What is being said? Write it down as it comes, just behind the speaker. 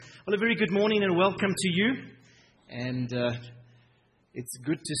Well, a very good morning and welcome to you. And it's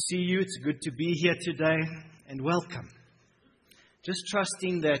good to see you. It's good to be here today. And welcome. Just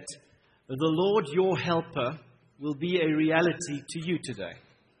trusting that the Lord, your helper, will be a reality to you today.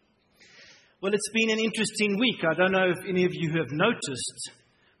 Well, it's been an interesting week. I don't know if any of you have noticed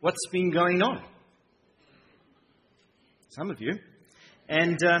what's been going on. Some of you.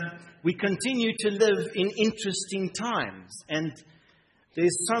 And we continue to live in interesting times. And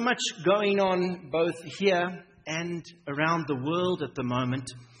there's so much going on both here and around the world at the moment.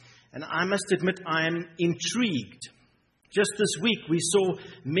 And I must admit, I am intrigued. Just this week, we saw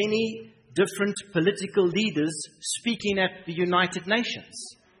many different political leaders speaking at the United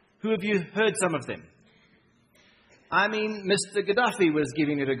Nations. Who of you heard some of them? I mean, Mr. Gaddafi was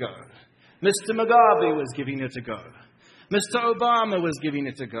giving it a go. Mr. Mugabe was giving it a go. Mr. Obama was giving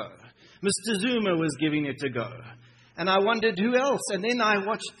it a go. Mr. Zuma was giving it a go. And I wondered who else. And then I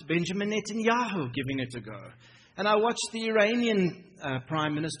watched Benjamin Netanyahu giving it a go. And I watched the Iranian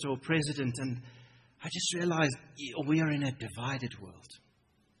Prime Minister or President. And I just realized we are in a divided world.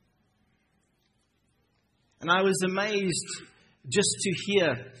 And I was amazed just to hear.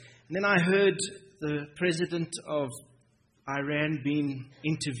 And then I heard the President of Iran being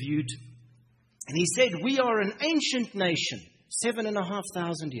interviewed. And he said, we are an ancient nation,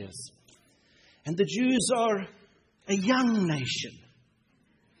 7,500 years. And the Jews are a young nation.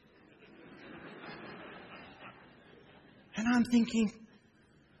 And I'm thinking,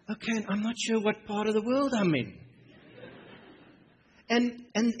 okay, I'm not sure what part of the world I'm in.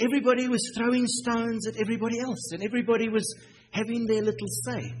 And everybody was throwing stones at everybody else. And everybody was having their little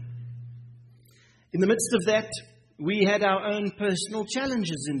say. In the midst of that, we had our own personal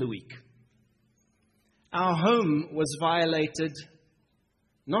challenges in the week. Our home was violated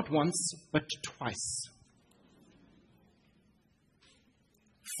not once, but twice.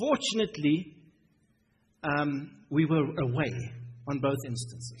 Fortunately, we were away on both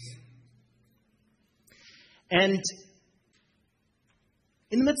instances. And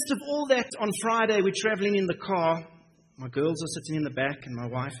in the midst of all that, on Friday, we're traveling in the car. My girls are sitting in the back and my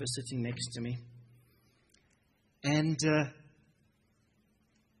wife is sitting next to me. And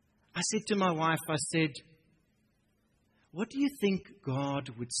I said to my wife, I said, what do you think God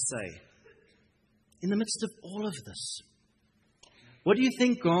would say in the midst of all of this? What do you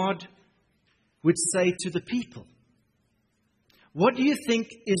think God would say to the people? What do you think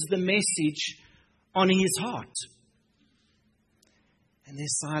is the message on His heart? And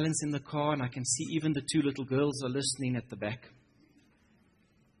there's silence in the car, and I can see even the two little girls are listening at the back.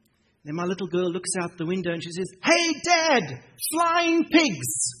 Then my little girl looks out the window and she says, "Hey, Dad, flying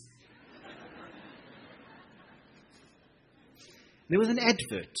pigs." There was an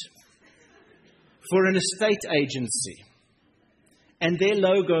advert for an estate agency. And their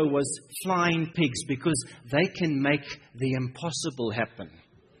logo was flying pigs because they can make the impossible happen.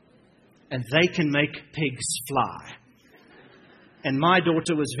 And they can make pigs fly. And my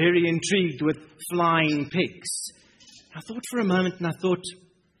daughter was very intrigued with flying pigs. I thought for a moment and I thought,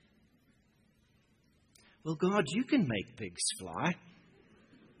 well, God, you can make pigs fly.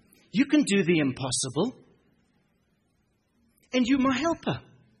 You can do the impossible. And you're my helper.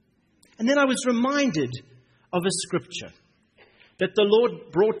 And then I was reminded of a scripture that the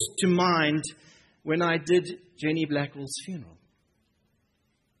Lord brought to mind when I did Jenny Blackwell's funeral.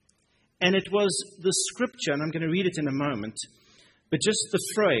 And it was the scripture, and I'm going to read it in a moment, but just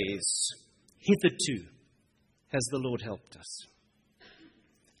the phrase, hitherto has the Lord helped us.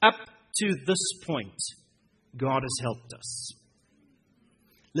 Up to this point, God has helped us.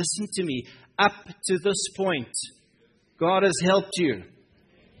 Listen to me. Up to this point, God has helped you.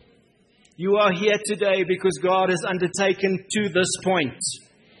 You are here today because God has undertaken to this point.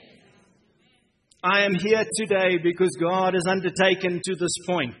 I am here today because God has undertaken to this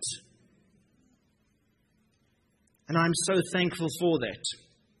point. And I'm so thankful for that.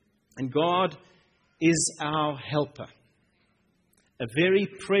 And God is our helper. A very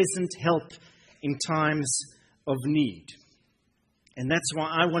present help in times of need. And that's why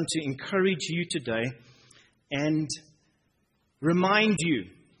I want to encourage you today and remind you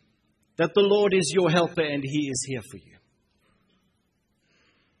that the Lord is your helper and He is here for you.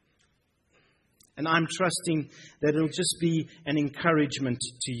 And I'm trusting that it'll just be an encouragement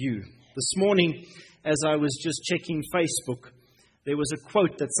to you. This morning, as I was just checking Facebook, there was a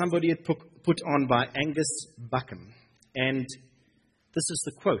quote that somebody had put on by Angus Buchan. And this is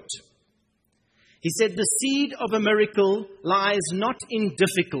the quote. He said, "The seed of a miracle lies not in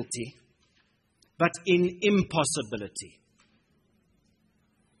difficulty, but in impossibility."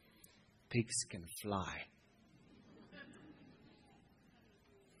 Pigs can fly.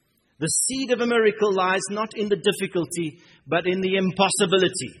 The seed of a miracle lies not in the difficulty, but in the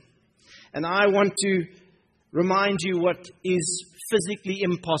impossibility. And I want to remind you what is physically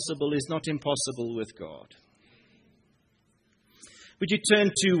impossible is not impossible with God. Would you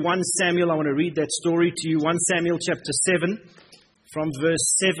turn to 1 Samuel? I want to read that story to you. 1 Samuel chapter 7, from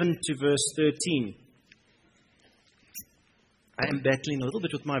verse 7 to verse 13. I am battling a little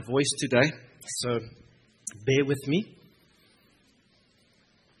bit with my voice today, so bear with me.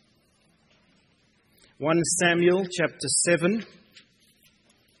 1 Samuel chapter 7.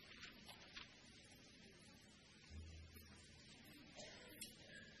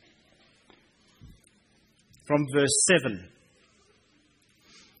 From verse 7.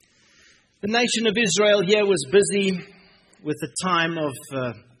 The nation of Israel here was busy with the time of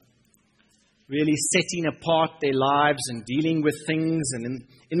really setting apart their lives and dealing with things. And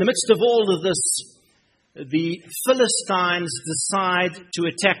in the midst of all of this, the Philistines decide to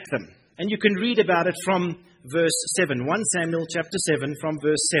attack them. And you can read about it from verse 7. 1 Samuel chapter 7 from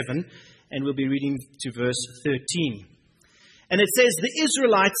verse 7. And we'll be reading to verse 13. And it says, the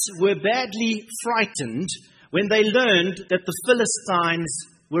Israelites were badly frightened when they learned that the Philistines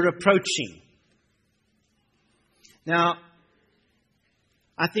were approaching. Now,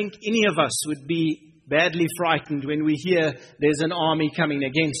 I think any of us would be badly frightened when we hear there's an army coming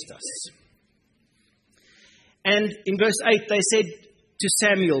against us. And in verse 8 they said to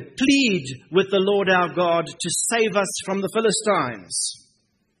Samuel, plead with the Lord our God to save us from the Philistines.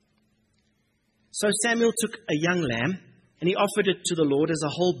 So Samuel took a young lamb and he offered it to the Lord as a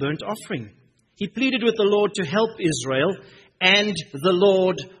whole burnt offering. He pleaded with the Lord to help Israel, and the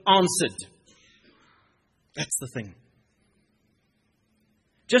Lord answered. That's the thing.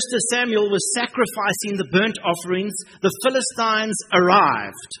 Just as Samuel was sacrificing the burnt offerings, the Philistines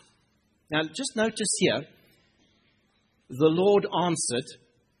arrived. Now, just notice here, the Lord answered,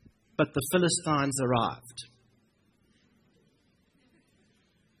 but the Philistines arrived.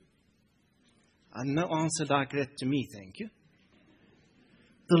 And no answer like that to me, thank you.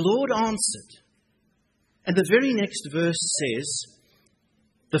 The Lord answered. And the very next verse says,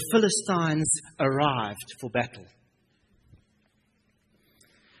 the Philistines arrived for battle.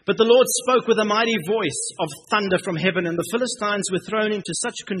 But the Lord spoke with a mighty voice of thunder from heaven, and the Philistines were thrown into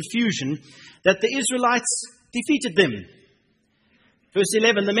such confusion that the Israelites defeated them. Verse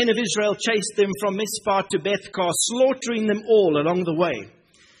 11, the men of Israel chased them from Mizpah to Bethkar, slaughtering them all along the way.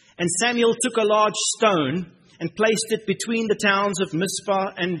 And Samuel took a large stone and placed it between the towns of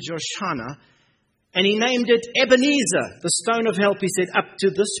Mizpah and Joshana, and he named it Ebenezer, the stone of help. He said, up to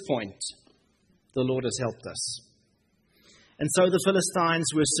this point, the Lord has helped us. And so the Philistines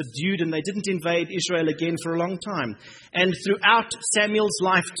were subdued, and they didn't invade Israel again for a long time. And throughout Samuel's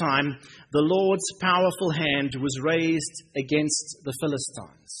lifetime, the Lord's powerful hand was raised against the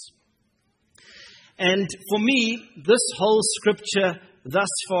Philistines. And for me, this whole scripture, thus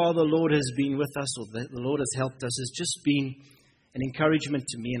far the Lord has been with us, or the Lord has helped us, has just been an encouragement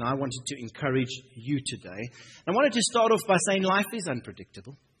to me, and I wanted to encourage you today. I wanted to start off by saying life is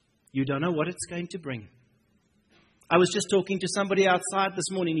unpredictable. You don't know what it's going to bring. I was just talking to somebody outside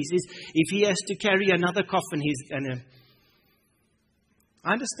this morning. He says, if he has to carry another coffin, he's going to...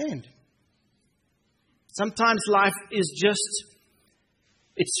 I understand. Sometimes life is just,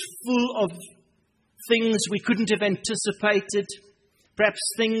 it's full of things we couldn't have anticipated, perhaps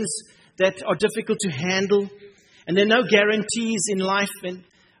things that are difficult to handle. And there are no guarantees in life, and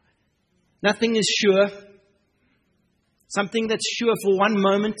nothing is sure. Something that's sure for one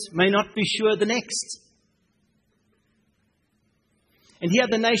moment may not be sure the next. And here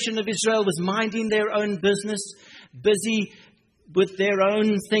the nation of Israel was minding their own business, busy with their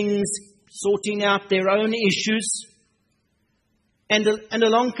own things, sorting out their own issues. And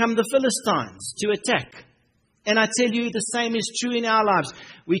along come the Philistines to attack. And I tell you, the same is true in our lives.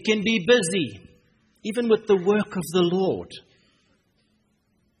 We can be busy, even with the work of the Lord.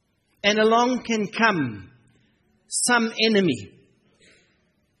 And along can come some enemy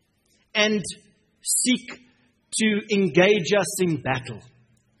and seek to engage us in battle.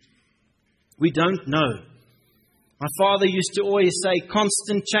 We don't know. My father used to always say,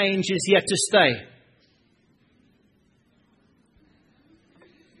 constant change is here to stay.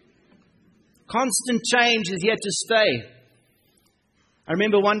 Constant change is here to stay. I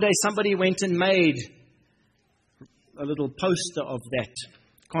remember one day somebody went and made a little poster of that.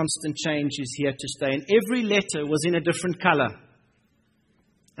 Constant change is here to stay. And every letter was in a different color.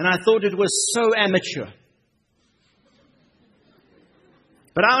 And I thought it was so amateur.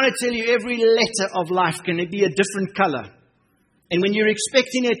 But I want to tell you, every letter of life can be a different color. And when you're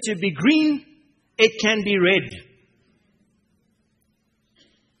expecting it to be green, it can be red.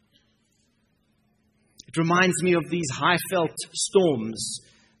 It reminds me of these high-felt storms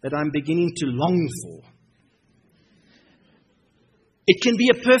that I'm beginning to long for. It can be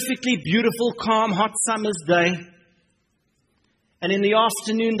a perfectly beautiful, calm, hot summer's day. And in the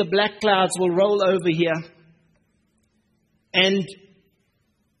afternoon, the black clouds will roll over here. And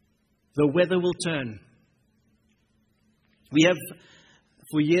the weather will turn. We have,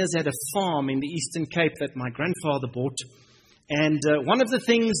 for years, had a farm in the Eastern Cape that my grandfather bought. And one of the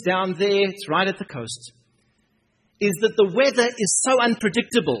things down there, it's right at the coast, is that the weather is so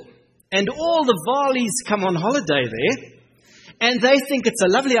unpredictable. And all the Varleys come on holiday there. And they think it's a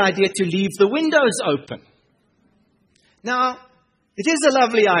lovely idea to leave the windows open. Now, it is a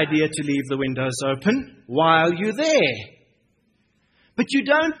lovely idea to leave the windows open while you're there. But you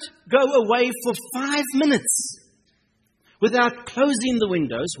don't go away for 5 minutes without closing the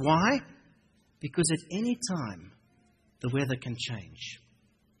windows. Why? Because at any time, the weather can change.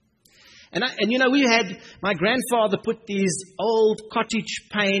 And we had, my grandfather put these old cottage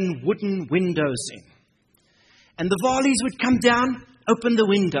pane wooden windows in. And the Varleys would come down, open the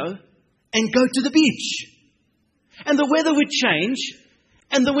window, and go to the beach. And the weather would change,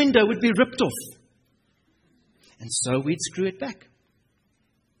 and the window would be ripped off. And so we'd screw it back.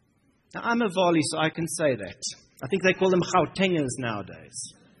 Now, I'm a Varley, so I can say that. I think they call them Gautengers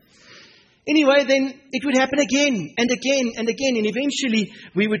nowadays. Anyway, then it would happen again and again and again. And eventually,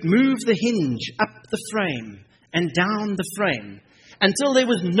 we would move the hinge up the frame and down the frame until there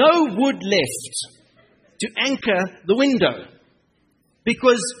was no wood left to anchor the window,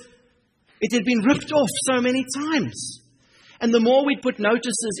 because it had been ripped off so many times. And the more we'd put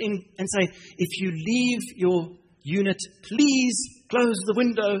notices in and say, if you leave your unit, please close the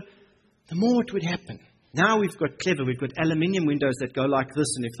window, the more it would happen. Now we've got aluminium windows that go like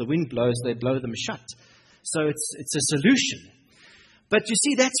this, and if the wind blows, they blow them shut. So it's a solution. But you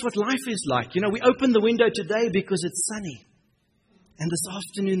see, that's what life is like. We open the window today because it's sunny. And this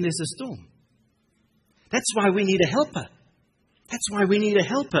afternoon there's a storm. That's why we need a helper. That's why we need a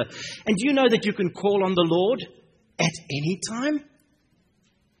helper. And do you know that you can call on the Lord at any time?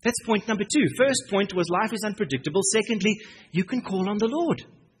 That's point number 2. First point was life is unpredictable. Secondly, you can call on the Lord.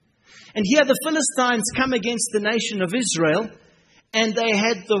 And here the Philistines come against the nation of Israel, and they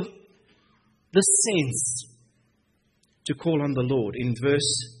had the sense to call on the Lord. In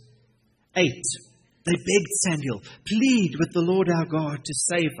verse 8, they begged Samuel, plead with the Lord our God to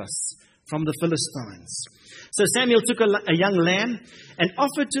save us from the Philistines. So Samuel took a young lamb and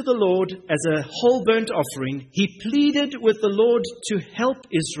offered to the Lord as a whole burnt offering. He pleaded with the Lord to help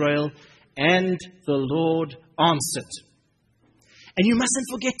Israel, and the Lord answered. And you mustn't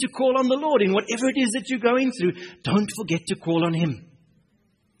forget to call on the Lord in whatever it is that you're going through. Don't forget to call on Him.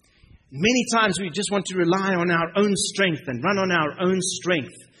 Many times we just want to rely on our own strength and run on our own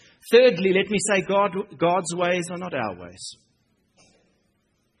strength. Thirdly, let me say God's ways are not our ways.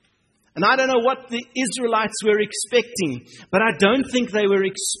 And I don't know what the Israelites were expecting, but I don't think they were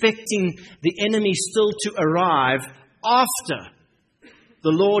expecting the enemy still to arrive after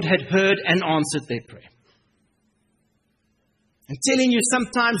the Lord had heard and answered their prayer. I'm telling you,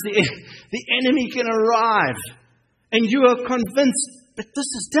 sometimes the enemy can arrive and you are convinced that this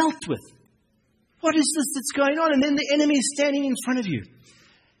is dealt with. What is this that's going on? And then the enemy is standing in front of you.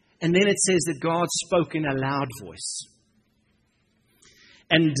 And then it says that God spoke in a loud voice.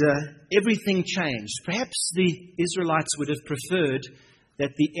 And everything changed. Perhaps the Israelites would have preferred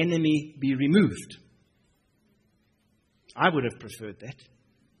that the enemy be removed. I would have preferred that.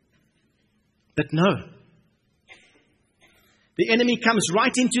 But no. The enemy comes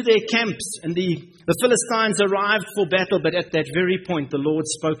right into their camps, and the Philistines arrived for battle. But at that very point, the Lord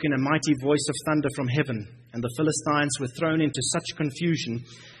spoke in a mighty voice of thunder from heaven, and the Philistines were thrown into such confusion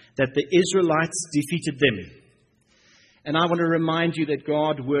that the Israelites defeated them. And I want to remind you that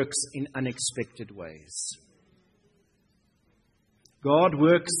God works in unexpected ways. God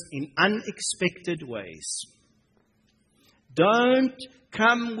works in unexpected ways. Don't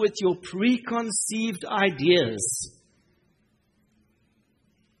come with your preconceived ideas.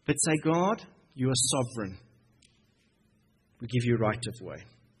 But say, God, you are sovereign. We give you right of way.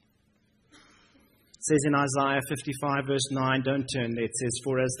 It says in Isaiah 55 verse 9, don't turn there. It says,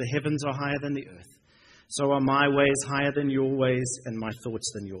 for as the heavens are higher than the earth, so are my ways higher than your ways, and my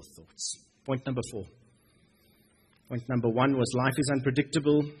thoughts than your thoughts. Point number 4. Point number 1 was life is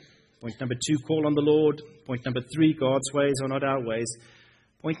unpredictable. Point number 2, call on the Lord. Point number 3, God's ways are not our ways.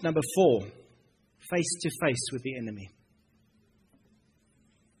 Point number 4, face to face with the enemy.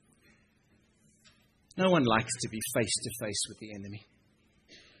 No one likes to be face to face with the enemy.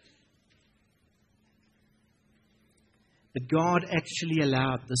 But God actually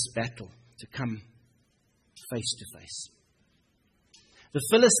allowed this battle to come face to face. The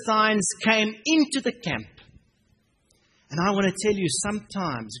Philistines came into the camp. And I want to tell you,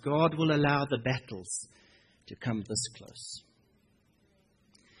 sometimes God will allow the battles to come this close.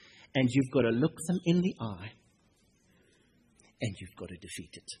 And you've got to look them in the eye. And you've got to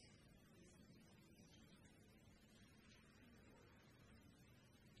defeat it.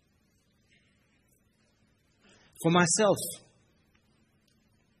 For myself,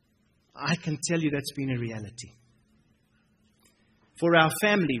 I can tell you that's been a reality. For our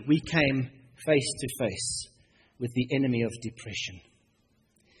family, we came face to face with the enemy of depression.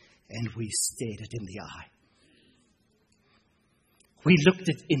 And we stared it in the eye. We looked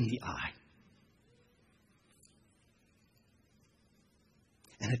it in the eye.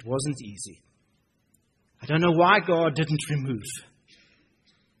 And it wasn't easy. I don't know why God didn't remove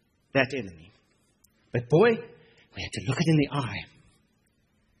that enemy. But boy, we had to look it in the eye.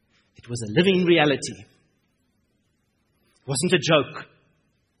 It was a living reality. It wasn't a joke.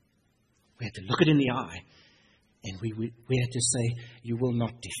 We had to look it in the eye. And we had to say, you will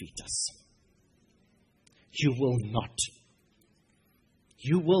not defeat us. You will not.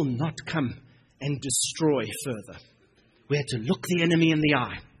 You will not come and destroy further. We had to look the enemy in the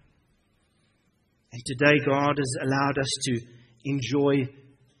eye. And today God has allowed us to enjoy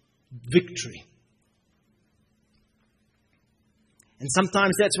victory. And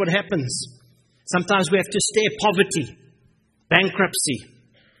sometimes that's what happens. Sometimes we have to stare poverty, bankruptcy,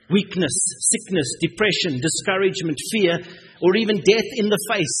 weakness, sickness, depression, discouragement, fear, or even death in the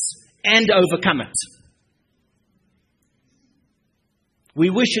face and overcome it. We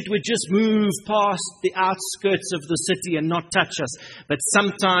wish it would just move past the outskirts of the city and not touch us. But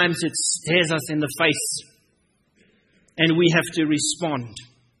sometimes it stares us in the face. And we have to respond.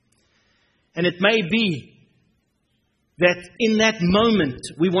 And it may be that in that moment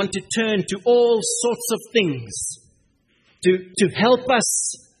we want to turn to all sorts of things to help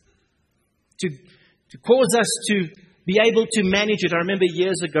us, to cause us to be able to manage it. I remember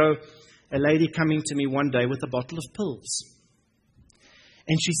years ago, a lady coming to me one day with a bottle of pills.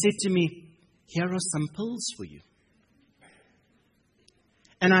 And she said to me, here are some pills for you.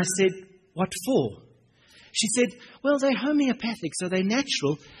 And I said, what for? She said, well, they're homeopathic, so they're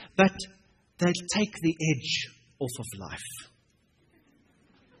natural, but they'll take the edge off of life.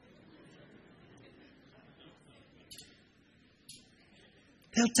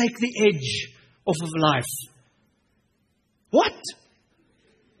 They'll take the edge off of life. What?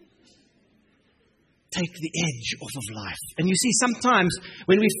 Take the edge off of life. And you see, sometimes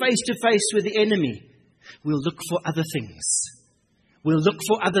when we're face to face with the enemy, we'll look for other things. We'll look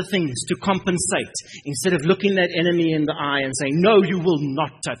for other things to compensate instead of looking that enemy in the eye and saying, no, you will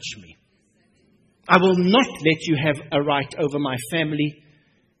not touch me. I will not let you have a right over my family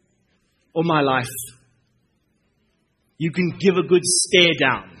or my life. You can give a good stare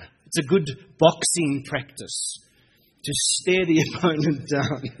down. It's a good boxing practice to stare the opponent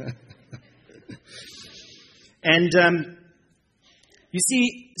down. And you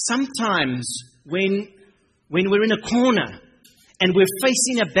see, sometimes when we're in a corner and we're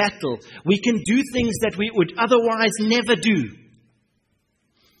facing a battle, we can do things that we would otherwise never do.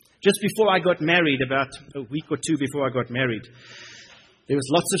 Just before I got married, about a week or two before I got married, there was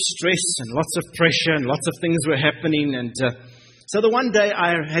lots of stress and lots of pressure and lots of things were happening. And so the one day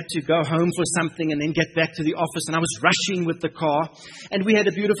I had to go home for something and then get back to the office, and I was rushing with the car, and we had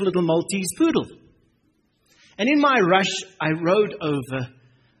a beautiful little Maltese poodle. And in my rush, I rode over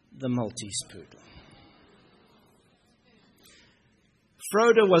the Maltese poodle.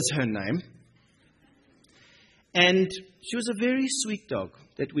 Frodo was her name. And she was a very sweet dog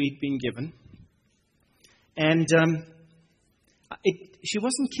that we'd been given. And she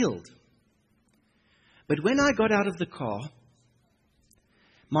wasn't killed. But when I got out of the car,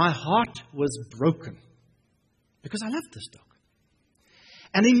 my heart was broken because I loved this dog.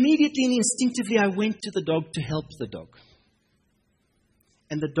 And immediately and instinctively, I went to the dog to help the dog.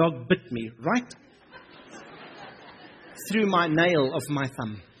 And the dog bit me right through my nail of my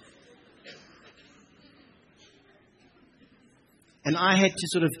thumb. And I had to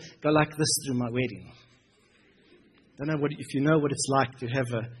sort of go like this through my wedding. Don't know if you know what it's like to have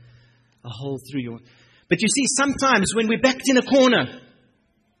a hole through your... But you see, sometimes when we're backed in a corner,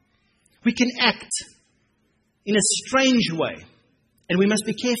 we can act in a strange way. And we must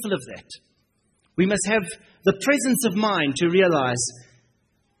be careful of that. We must have the presence of mind to realize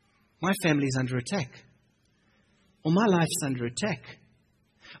my family is under attack. Or my life's under attack.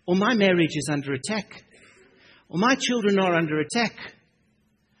 Or my marriage is under attack. Or my children are under attack.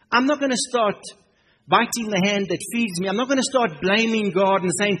 I'm not going to start biting the hand that feeds me. I'm not going to start blaming God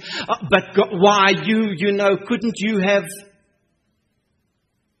and saying, oh, but God, why couldn't you have?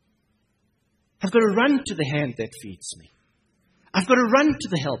 I've got to run to the hand that feeds me. I've got to run to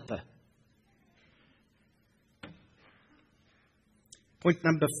the helper. Point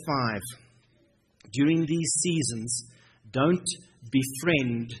number 5. During these seasons, don't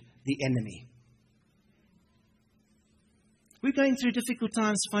befriend the enemy. We're going through difficult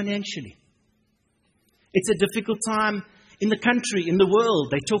times financially. It's a difficult time in the country, in the world.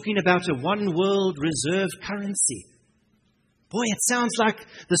 They're talking about a one world reserve currency. Boy, it sounds like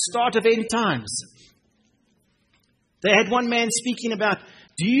the start of end times. They had one man speaking about,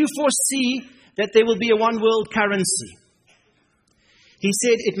 do you foresee that there will be a one world currency? He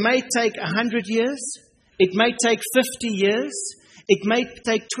said it may take 100 years, it may take 50 years, it may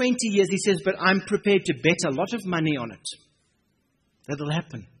take 20 years. He says, but I'm prepared to bet a lot of money on it. That'll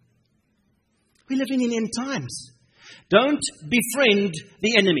happen. We're living in end times. Don't befriend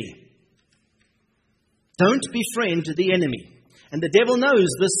the enemy. Don't befriend the enemy. And the devil knows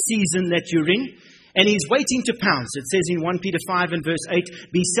this season that you're in, and he's waiting to pounce. It says in 1 Peter 5 and verse 8,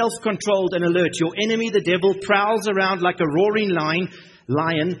 be self-controlled and alert. Your enemy, the devil, prowls around like a roaring lion,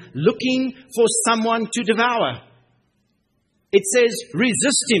 looking for someone to devour. It says,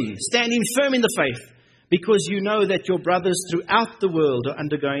 resist him, standing firm in the faith, because you know that your brothers throughout the world are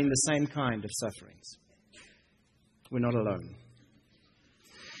undergoing the same kind of sufferings. We're not alone.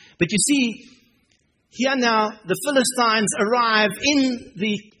 But you see, here now the Philistines arrive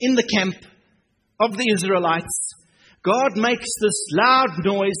in the camp of the Israelites. God makes this loud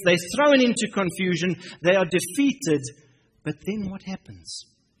noise. They're thrown into confusion. They are defeated. But then what happens?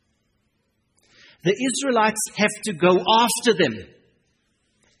 The Israelites have to go after them.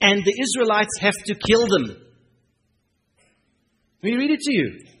 And the Israelites have to kill them. Let me read it to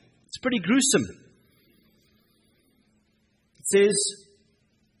you. It's pretty gruesome. It says,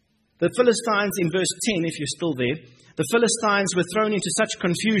 the Philistines, in verse 10, if you're still there, the Philistines were thrown into such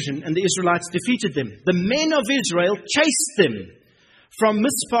confusion and the Israelites defeated them. The men of Israel chased them from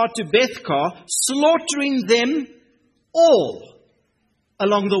Mizpah to Bethkar, slaughtering them all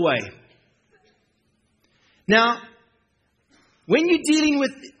along the way. Now, when you're dealing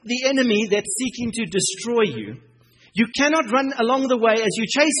with the enemy that's seeking to destroy you, you cannot run along the way as you're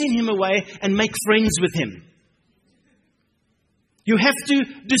chasing him away and make friends with him. You have to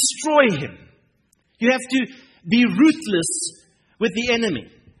destroy him. You have to be ruthless with the enemy.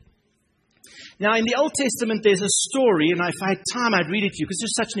 Now, in the Old Testament, there's a story, and if I had time, I'd read it to you because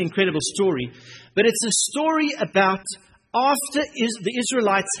it's such an incredible story. But it's a story about after the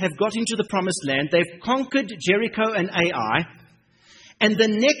Israelites have got into the Promised Land, they've conquered Jericho and Ai, and the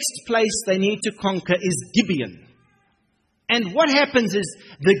next place they need to conquer is Gibeon. And what happens is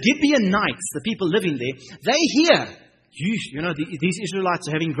the Gibeonites, the people living there, they hear, these Israelites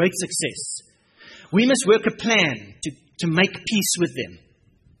are having great success. We must work a plan to make peace with them.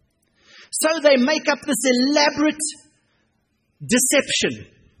 So they make up this elaborate deception.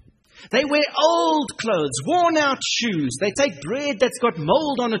 They wear old clothes, worn out shoes. They take bread that's got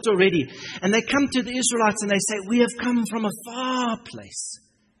mold on it already. And they come to the Israelites and they say, we have come from a far place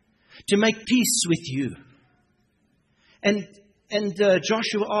to make peace with you. And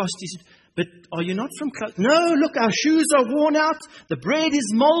Joshua asked, he said, but are you not from clothes? No, look, our shoes are worn out. The bread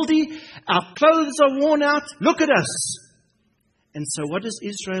is moldy. Our clothes are worn out. Look at us. And so what does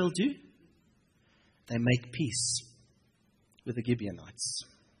Israel do? They make peace with the Gibeonites.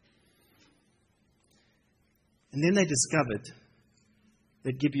 And then they discovered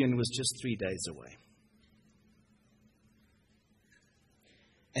that Gibeon was just 3 days away.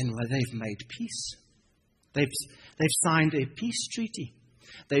 And they've made peace. They've signed a peace treaty.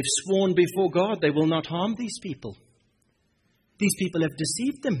 They've sworn before God they will not harm these people. These people have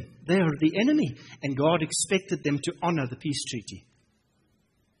deceived them. They are the enemy. And God expected them to honor the peace treaty.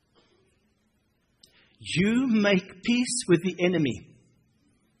 You make peace with the enemy.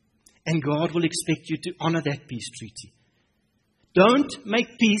 And God will expect you to honor that peace treaty. Don't make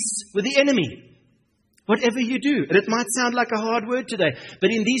peace with the enemy. Whatever you do. And it might sound like a hard word today. But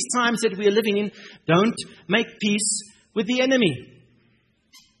in these times that we are living in, don't make peace with the enemy.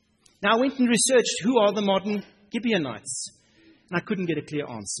 Now, I went and researched who are the modern Gibeonites. And I couldn't get a clear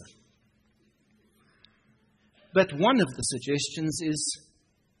answer. But one of the suggestions is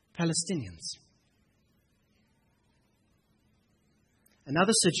Palestinians.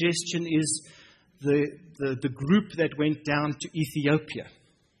 Another suggestion is the group that went down to Ethiopia.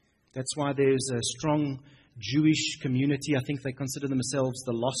 That's why there's a strong Jewish community. I think they consider themselves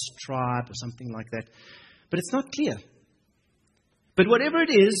the lost tribe or something like that. But it's not clear. But whatever it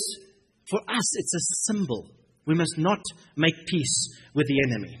is, For us, it's a symbol. We must not make peace with the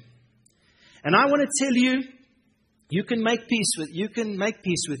enemy. And I want to tell you, you can make peace with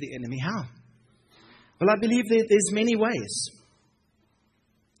the enemy. How? Well, I believe there's many ways.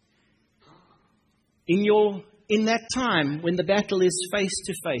 In that time when the battle is face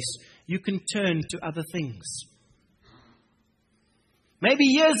to face, you can turn to other things. Maybe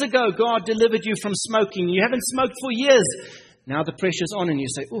years ago, God delivered you from smoking. You haven't smoked for years. Now the pressure's on and you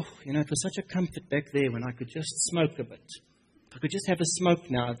say, oh, it was such a comfort back there when I could just smoke a bit. If I could just have a smoke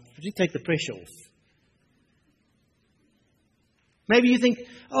now, it would take the pressure off. Maybe you think,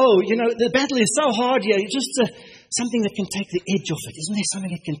 the battle is so hard here. It's just something that can take the edge off it. Isn't there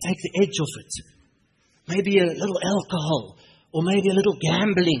something that can take the edge off it? Maybe a little alcohol, or maybe a little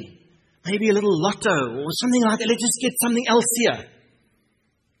gambling, maybe a little lotto, or something like that. Let's just get something else here.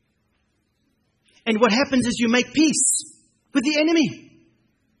 And what happens is you make peace with the enemy.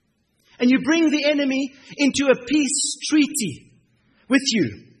 And you bring the enemy into a peace treaty with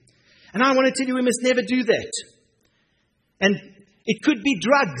you. And I want to tell you, we must never do that. And it could be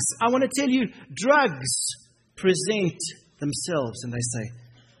drugs. I want to tell you, drugs present themselves and they say,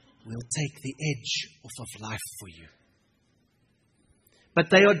 we'll take the edge off of life for you. But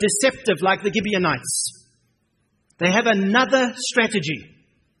they are deceptive like the Gibeonites. They have another strategy.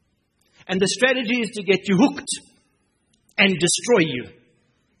 And the strategy is to get you hooked and destroy you.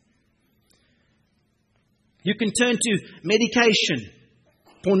 You can turn to medication,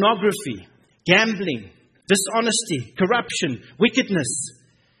 pornography, gambling, dishonesty, corruption, wickedness.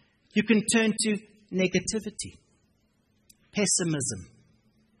 You can turn to negativity, pessimism,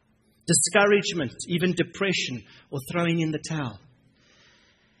 discouragement, even depression, or throwing in the towel.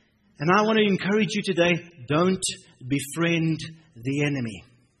 And I want to encourage you today, don't befriend the enemy.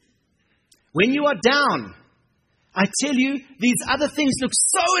 When you are down, I tell you, these other things look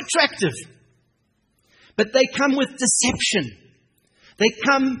so attractive. But they come with deception. They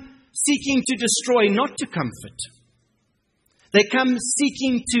come seeking to destroy, not to comfort. They come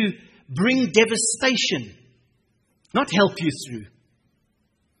seeking to bring devastation, not help you through.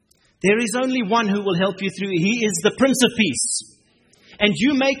 There is only one who will help you through. He is the Prince of Peace. And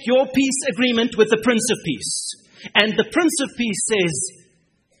you make your peace agreement with the Prince of Peace. And the Prince of Peace says,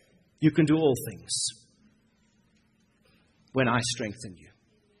 you can do all things when I strengthen you.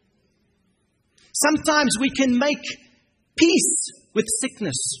 Sometimes we can make peace with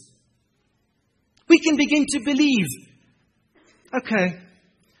sickness. We can begin to believe, okay,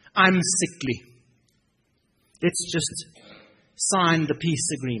 I'm sickly. Let's just sign the peace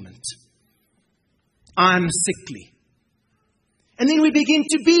agreement. I'm sickly. And then we begin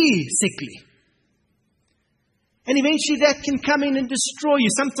to be sickly. And eventually that can come in and destroy you.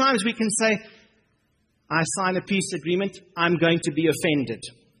 Sometimes we can say, I sign a peace agreement, I'm going to be offended.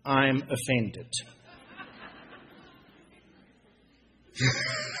 I'm offended.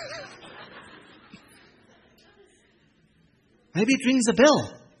 Maybe it rings a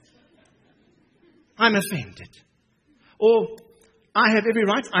bell. I'm offended. Or, I have every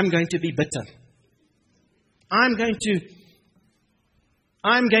right, I'm going to be bitter. I'm going to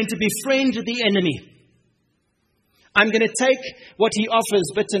befriend the enemy. I'm going to take what he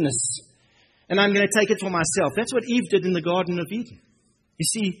offers, bitterness, and I'm going to take it for myself. That's what Eve did in the Garden of Eden. You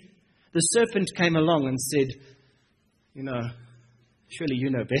see, the serpent came along and said, surely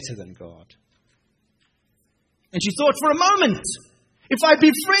you know better than God. And she thought for a moment, if I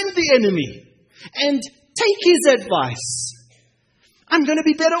befriend the enemy and take his advice, I'm going to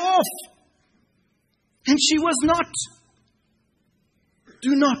be better off. And she was not.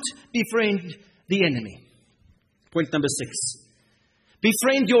 Do not befriend the enemy. Point number 6.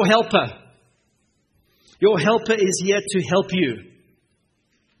 Befriend your helper. Your helper is here to help you.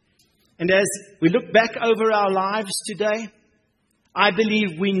 And as we look back over our lives today, I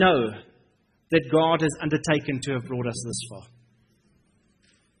believe we know that God has undertaken to have brought us this far.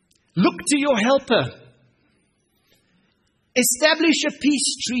 Look to your helper. Establish a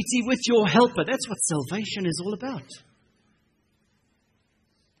peace treaty with your helper. That's what salvation is all about.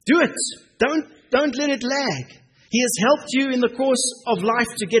 Do it. Don't let it lag. He has helped you in the course of life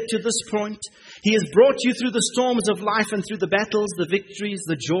to get to this point. He has brought you through the storms of life and through the battles, the victories,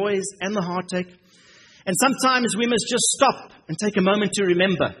 the joys, and the heartache. And sometimes we must just stop and take a moment to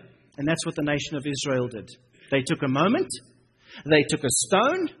remember. And that's what the nation of Israel did. They took a moment, they took a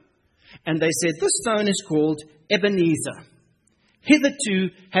stone, and they said, this stone is called Ebenezer. Hitherto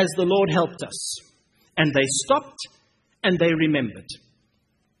has the Lord helped us. And they stopped and they remembered.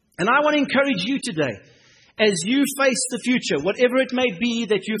 And I want to encourage you today, as you face the future, whatever it may be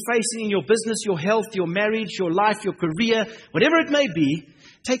that you're facing in your business, your health, your marriage, your life, your career, whatever it may be,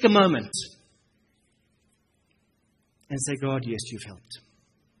 take a moment and say, God, yes, you've helped.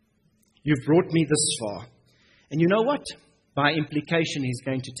 You've brought me this far. And you know what? By implication, He's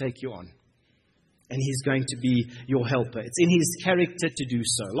going to take you on. And He's going to be your helper. It's in His character to do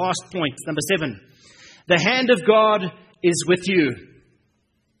so. Last point, number 7. The hand of God is with you.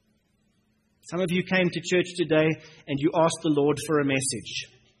 Some of you came to church today and you asked the Lord for a message.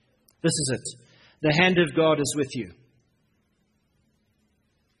 This is it. The hand of God is with you.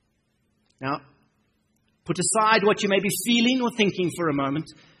 Now, put aside what you may be feeling or thinking for a moment.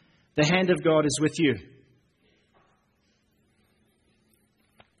 The hand of God is with you.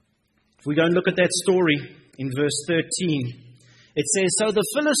 If we go and look at that story in verse 13, it says, So the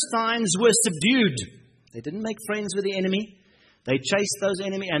Philistines were subdued. They didn't make friends with the enemy. They chased those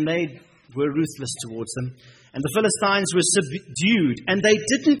enemies and they were ruthless towards them. And the Philistines were subdued. And they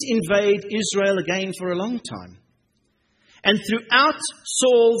didn't invade Israel again for a long time. And throughout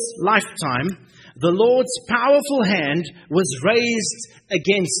Saul's lifetime, the Lord's powerful hand was raised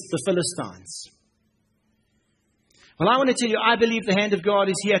against the Philistines. Well, I want to tell you, I believe the hand of God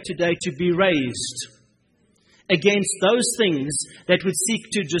is here today to be raised against those things that would seek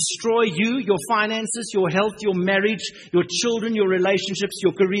to destroy you, your finances, your health, your marriage, your children, your relationships,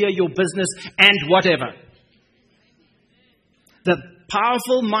 your career, your business, and whatever. The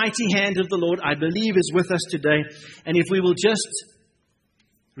powerful, mighty hand of the Lord, I believe, is with us today. And if we will just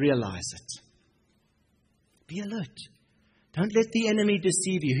realize it. Be alert. Don't let the enemy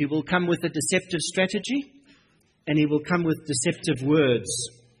deceive you. He will come with a deceptive strategy. And he will come with deceptive words.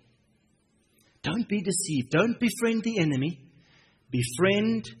 Don't be deceived. Don't befriend the enemy.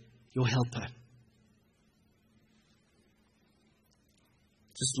 Befriend your helper.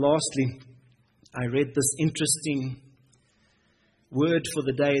 Just lastly, I read this interesting word for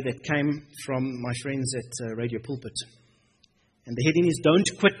the day that came from my friends at Radio Pulpit. And the heading is, Don't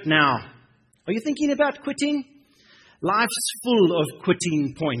Quit Now. Are you thinking about quitting? Life's full of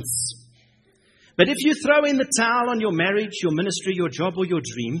quitting points. But if you throw in the towel on your marriage, your ministry, your job, or your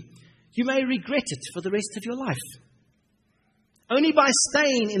dream, you may regret it for the rest of your life. Only by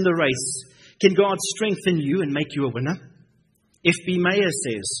staying in the race can God strengthen you and make you a winner. F.B. Mayer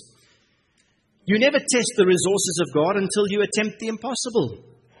says, You never test the resources of God until you attempt the impossible.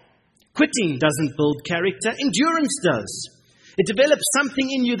 Quitting doesn't build character, endurance does. It develops something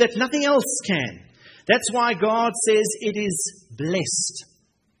in you that nothing else can. That's why God says it is blessed.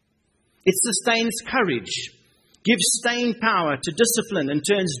 It sustains courage, gives staying power to discipline, and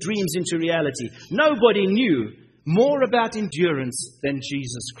turns dreams into reality. Nobody knew more about endurance than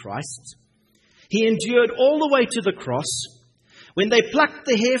Jesus Christ. He endured all the way to the cross. When they plucked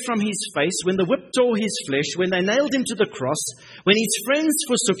the hair from his face, when the whip tore his flesh, when they nailed him to the cross, when his friends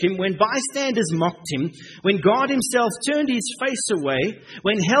forsook him, when bystanders mocked him, when God himself turned his face away,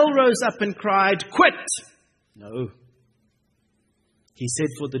 when hell rose up and cried, Quit! No. He said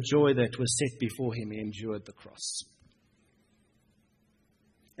for the joy that was set before him, he endured the cross.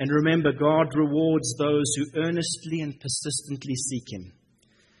 And remember, God rewards those who earnestly and persistently seek him.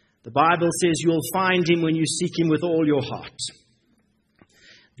 The Bible says you'll find him when you seek him with all your heart.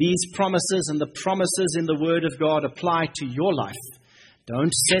 These promises and the promises in the Word of God apply to your life.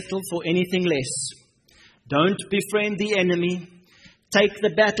 Don't settle for anything less. Don't befriend the enemy. Take the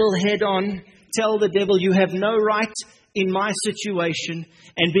battle head on. Tell the devil you have no right in my situation,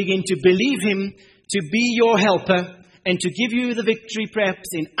 and begin to believe him to be your helper and to give you the victory perhaps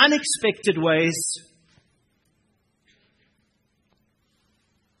in unexpected ways.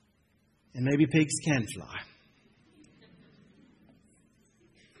 And maybe pigs can fly.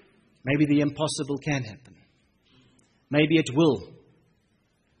 Maybe the impossible can happen. Maybe it will,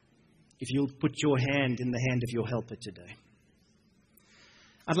 if you'll put your hand in the hand of your helper today.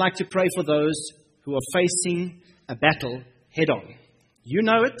 I'd like to pray for those who are facing a battle head on. You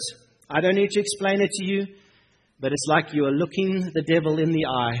know it. I don't need to explain it to you. But it's like you are looking the devil in the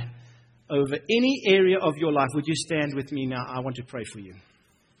eye over any area of your life. Would you stand with me now? I want to pray for you.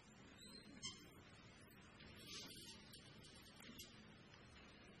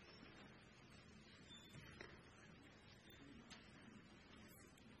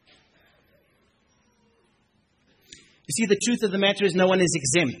 You see, the truth of the matter is no one is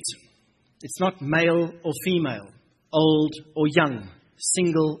exempt. It's not male or female, old or young,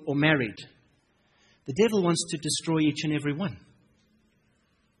 single or married. The devil wants to destroy each and every one.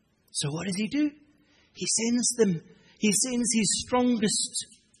 So what does he do? He sends his strongest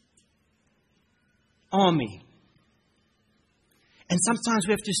army. And sometimes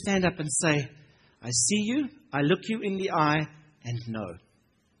we have to stand up and say, I see you, I look you in the eye, and no.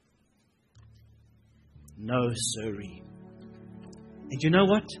 No, sirree. And you know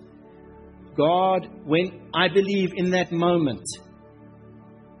what? God, when I believe in that moment,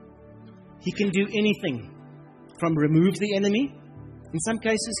 He can do anything from remove the enemy. In some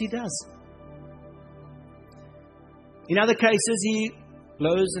cases, He does. In other cases, He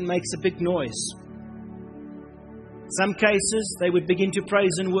blows and makes a big noise. Some cases, they would begin to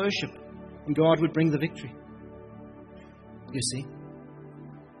praise and worship, and God would bring the victory. You see?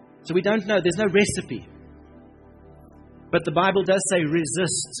 So we don't know. There's no recipe. But the Bible does say,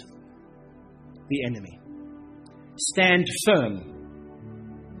 resist the enemy. Stand firm.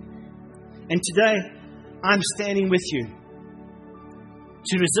 And today, I'm standing with you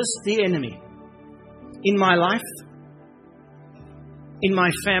to resist the enemy in my life, in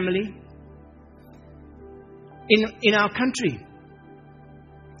my family, in our country,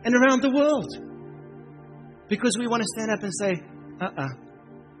 and around the world. Because we want to stand up and say,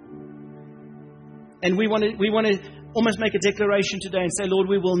 And we want to almost make a declaration today and say, Lord,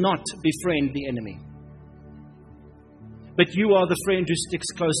 we will not befriend the enemy. But you are the friend who sticks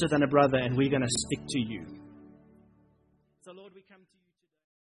closer than a brother, and we're going to stick to you. So, Lord, we come to you.